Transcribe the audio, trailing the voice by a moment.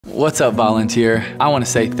What's up, volunteer? I want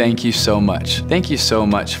to say thank you so much. Thank you so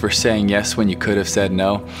much for saying yes when you could have said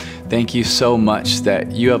no. Thank you so much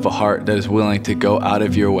that you have a heart that is willing to go out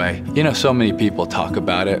of your way. You know, so many people talk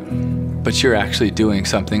about it, but you're actually doing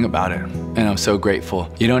something about it. And I'm so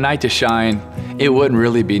grateful. You know, Night to Shine, it wouldn't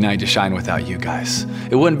really be Night to Shine without you guys.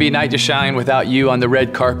 It wouldn't be Night to Shine without you on the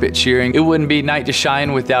red carpet cheering. It wouldn't be Night to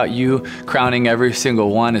Shine without you crowning every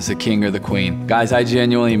single one as the king or the queen. Guys, I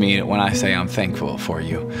genuinely mean it when I say I'm thankful for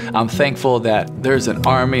you. I'm thankful that there's an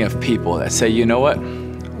army of people that say, you know what?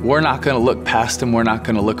 We're not gonna look past them, we're not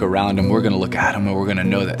gonna look around them, we're gonna look at them and we're gonna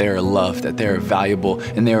know that they are loved, that they are valuable,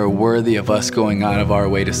 and they are worthy of us going out of our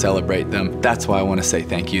way to celebrate them. That's why I wanna say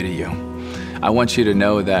thank you to you. I want you to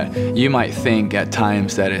know that you might think at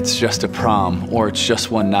times that it's just a prom or it's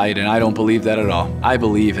just one night, and I don't believe that at all. I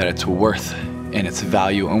believe that it's worth and its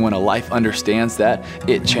value, and when a life understands that,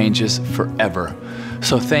 it changes forever.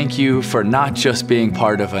 So thank you for not just being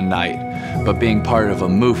part of a night, but being part of a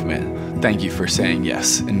movement. Thank you for saying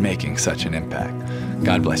yes and making such an impact.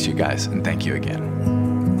 God bless you guys, and thank you again.